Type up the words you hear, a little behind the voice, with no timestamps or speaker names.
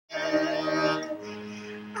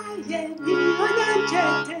Thank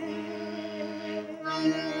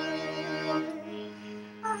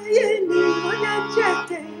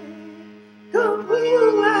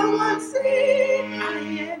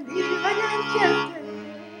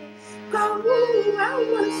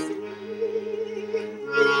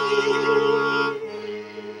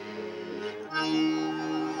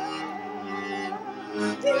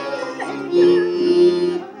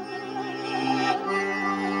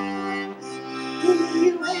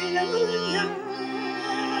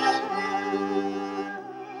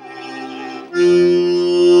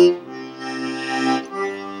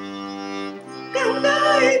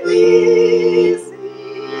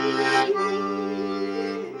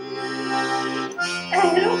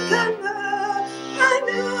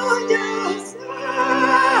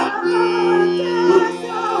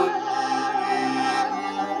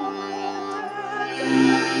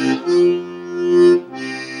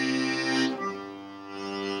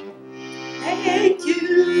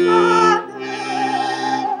you, Father.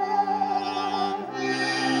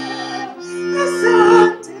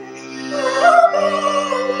 Asante,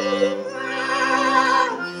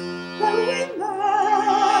 kwa wema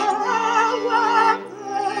wako,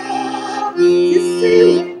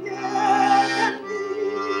 isiwe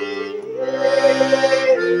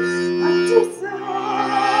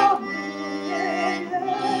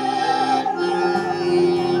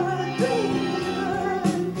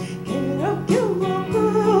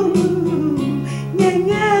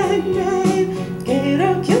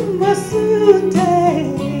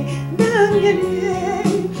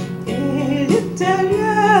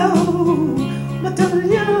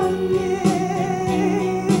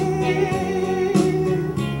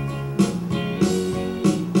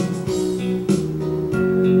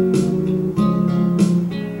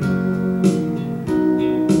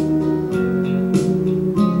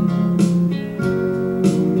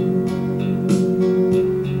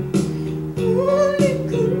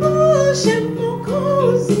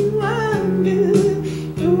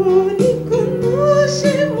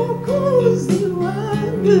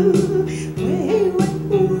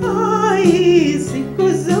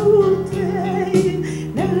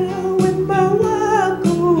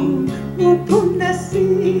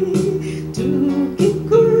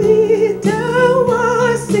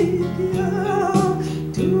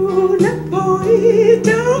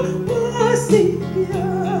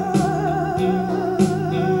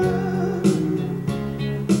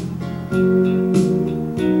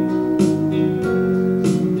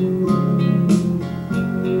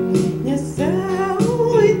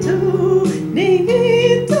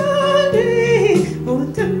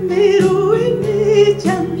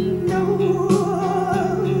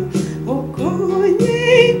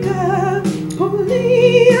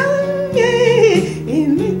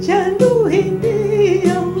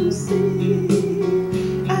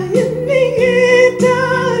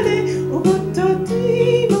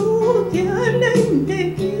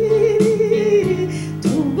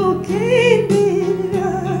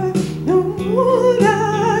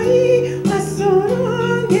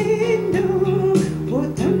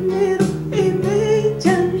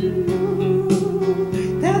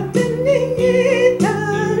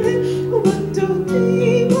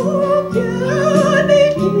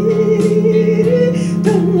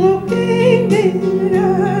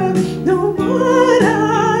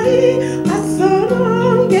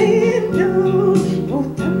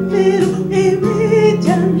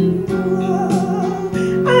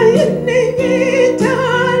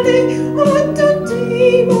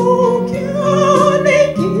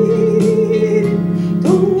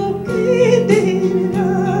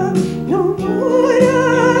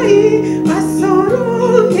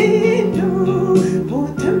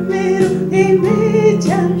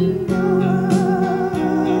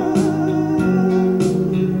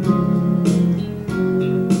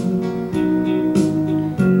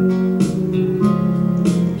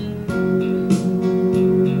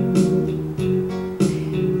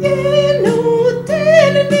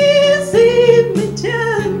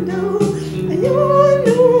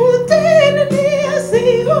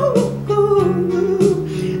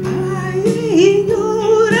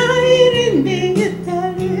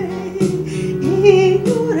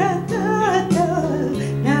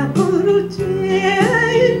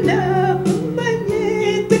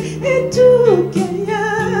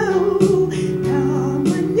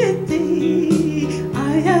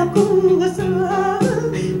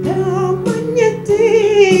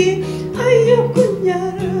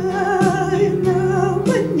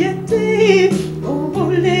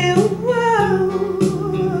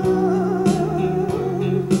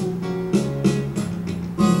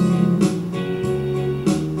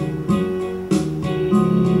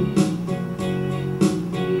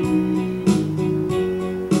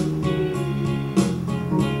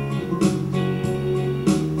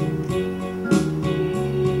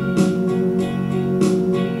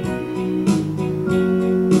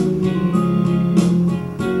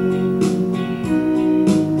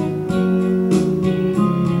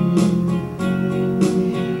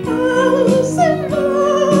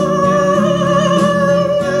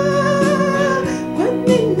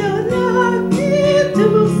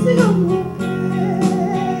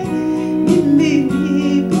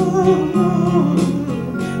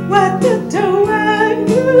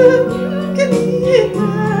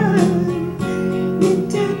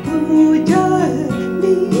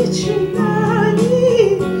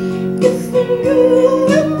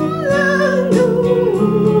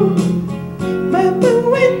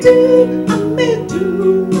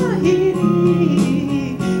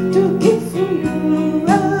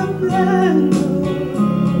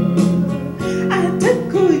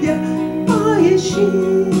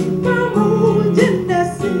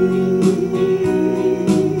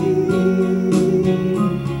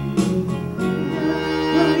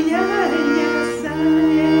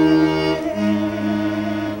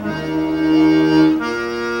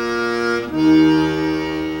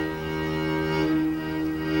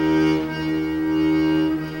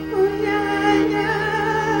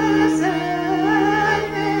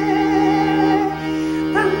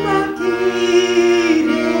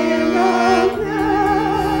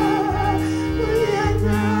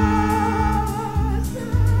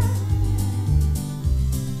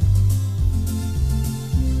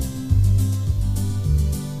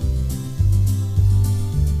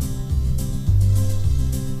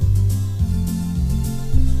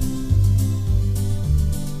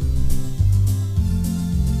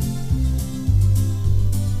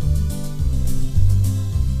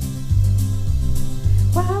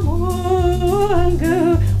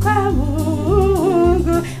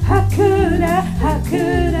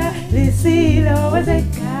hakuna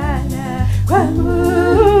lisilowezekana kwa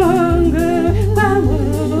Mungu, kwa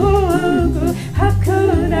Mungu.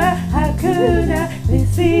 Hakuna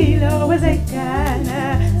lisilowezekana.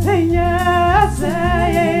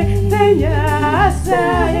 Senyasaye,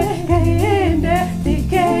 kayende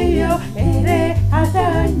tikeyo ere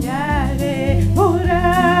atanyare.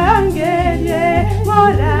 Morangerie,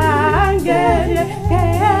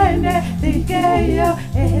 kayende tikeyo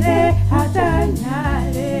ere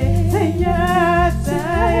atanyare.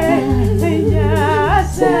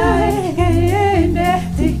 Senyasaye, kayende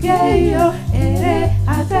tikeyo ere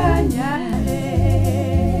atanyare.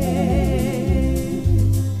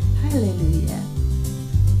 Hallelujah.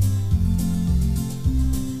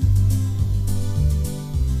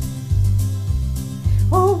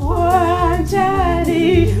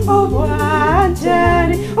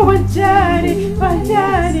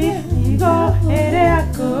 Wanjani, igo ere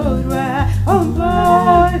akorwa.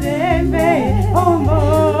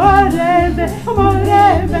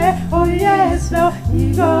 Omorembe, oh yes, no,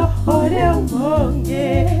 igo ore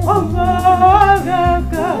omonge.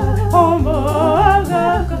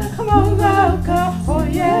 Omogogo, oh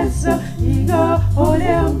yes, no, igo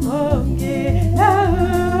ore omonge.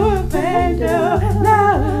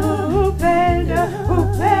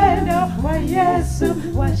 Upendo wa Yesu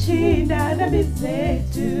washinda dhambi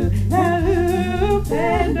zetu. Na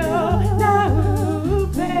upendo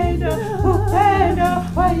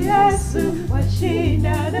wa Yesu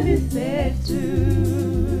washinda dhambi zetu.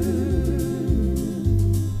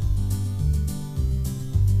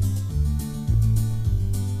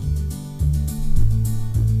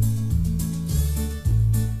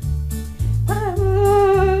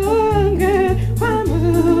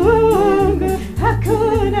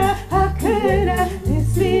 Hakuna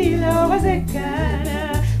lisilowezekana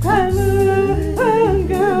kwa Mungu.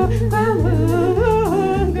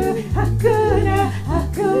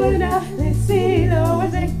 Hakuna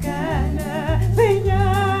lisilowezekana.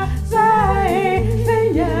 Senyasaye,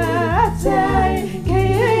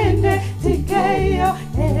 kayende tikeyo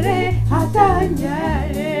ere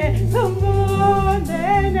atanyare.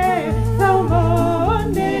 Somonene,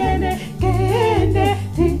 kayende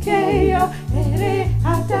tikeyo ere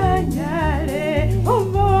atanyare.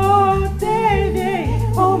 Omotene,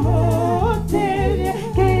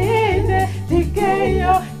 kayende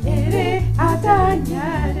tikeyo ere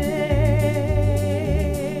atanyare.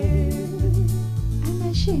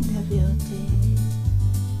 Anashinda vyote.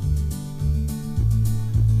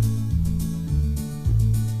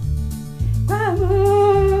 Kwa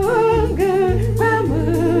Mungu,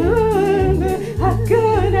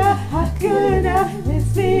 hakuna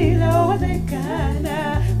lisilowezekana.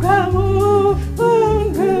 Kwa Mungu,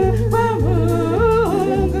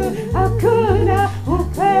 hakuna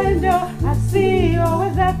upendo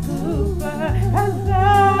asiyoweza kufa.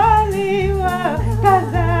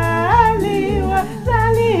 Kazaliwa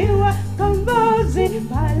kombozi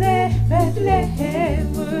pale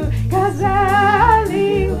Bethlehemu.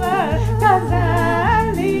 Kazaliwa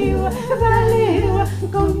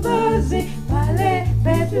kombozi pale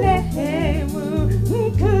Bethlehemu.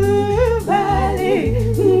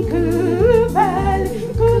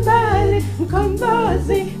 Mkubali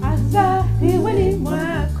mkombozi azaliwe ni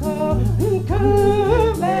mwako.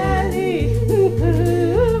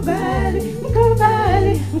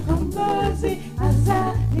 Mkubali mkombozi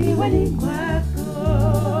azaliwe ni mwako.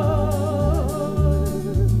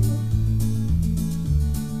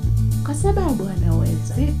 Kwa sababu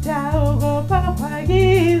anaweza. Sitaogopa kwa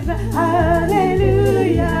giza,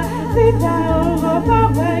 haleluya. Sitaogopa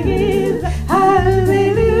kwa giza,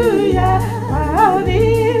 haleluya. Kwa vile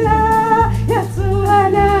Yesu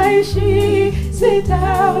anaishi,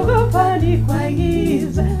 sitaogopa ni kwa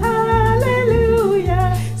giza,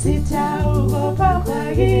 haleluya. Sitaogopa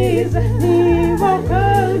kwa giza, ni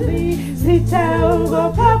Mwokozi.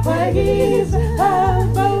 Sitaogopa kwa giza,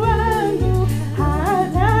 Baba wangu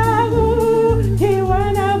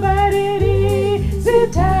kiwa na baridi.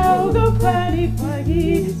 Sitaogopa ni kwa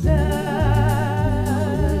giza.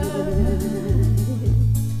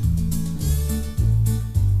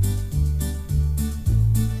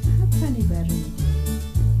 Hapa ni baridi.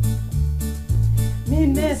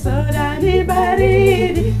 Minnesota ni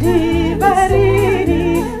baridi,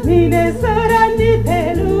 Minnesota ni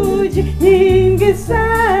theluji nyingi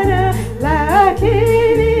sana,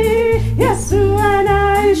 lakini Yesu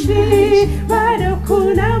anaishi, bado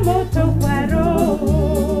kuna moto kwa roho.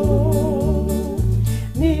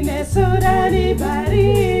 Minnesota ni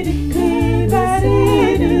baridi,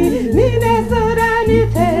 Minnesota ni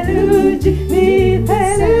theluji,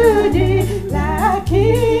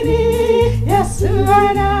 lakini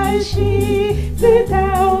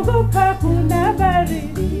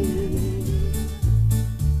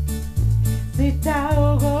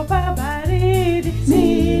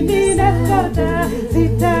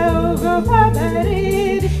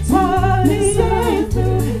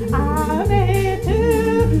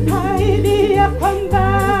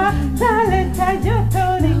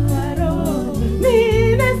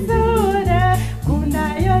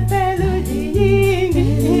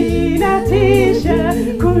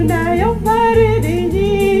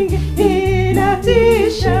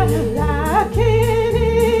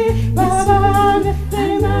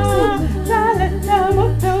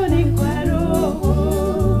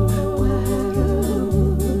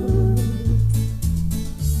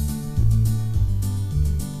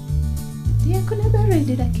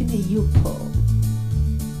lakini yupo.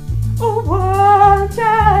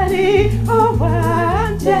 Uwanjani,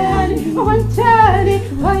 uwanjani, uwanjani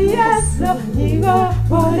wa Yesu nigo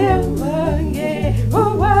bore wange.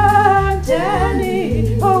 Uwanjani,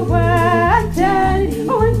 uwanjani,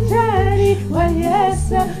 uwanjani wa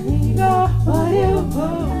Yesu nigo bore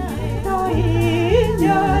wange.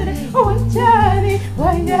 Noinyole, uwanjani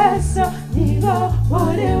wa Yesu nigo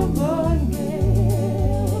bore wange.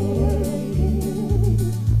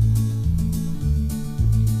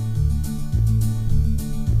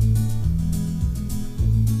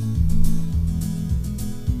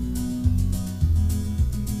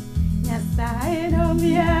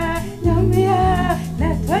 Nomia,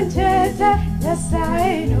 la tuanchete, la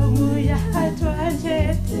sai nomuya,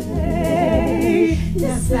 tuanchete.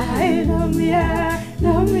 La sai nomia,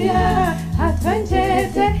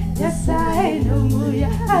 tuanchete, la sai nomuya,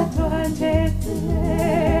 tuanchete.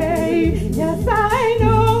 La sai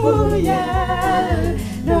nomuya,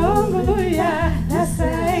 la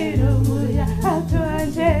sai nomuya,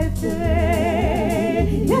 tuanchete.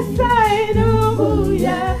 La sai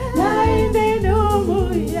nomuya,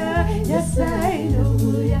 yes, I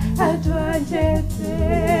know ya, atuanjete.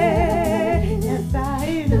 Yes, I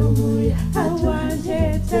know ya,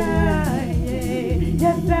 atuanjete.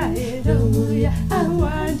 Yes, I know ya,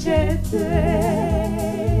 atuanjete.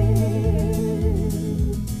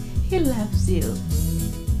 He loves you.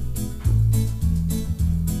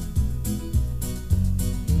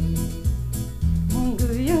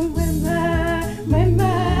 Mungu yu mwema,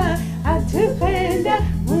 mwema, atupenda.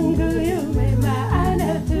 Mungu yu mwema,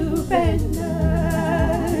 anatupenda.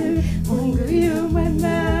 Mungu yu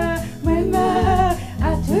mwema, mwema,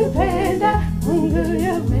 atupenda. Mungu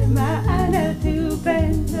yu mwema,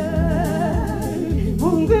 anatupenda.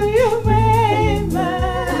 Mungu yu mwema,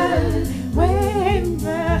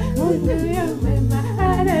 mwema, Mungu yu mwema,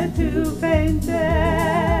 anatupenda.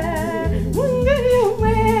 Mungu yu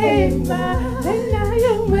mwema, tena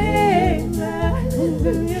yu mwema, Mungu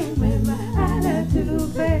yu mwema,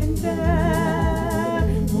 anatupenda.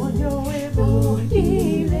 Mondo ebo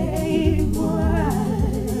ile imwa,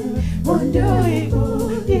 mondo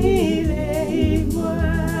ebo ile imwa.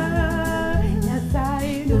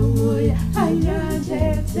 Yasai numuya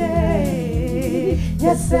ayanjete,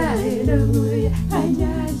 yasai numuya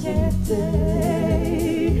ayanjete.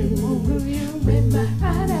 Mungu yu mwema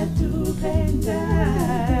anatupenda,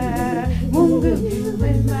 Mungu yu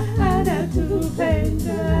mwema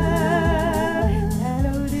anatupenda.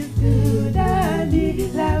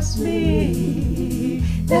 Loves me.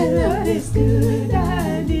 The Lord is good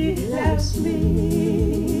and He loves me.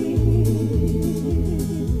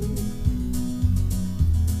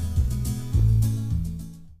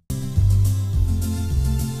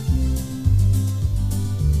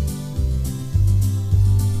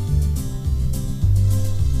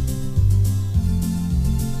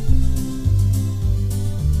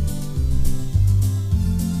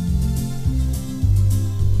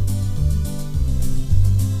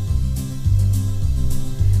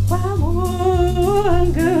 Kwa Mungu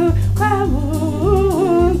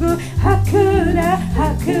hakuna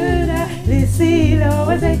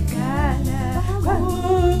lisilowezekana. Kwa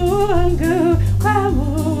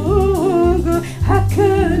Mungu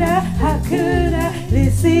hakuna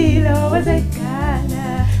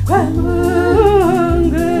lisilowezekana. Kwa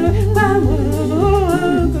Mungu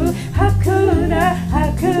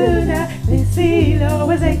hakuna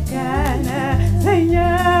lisilowezekana.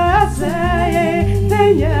 Senyasaye,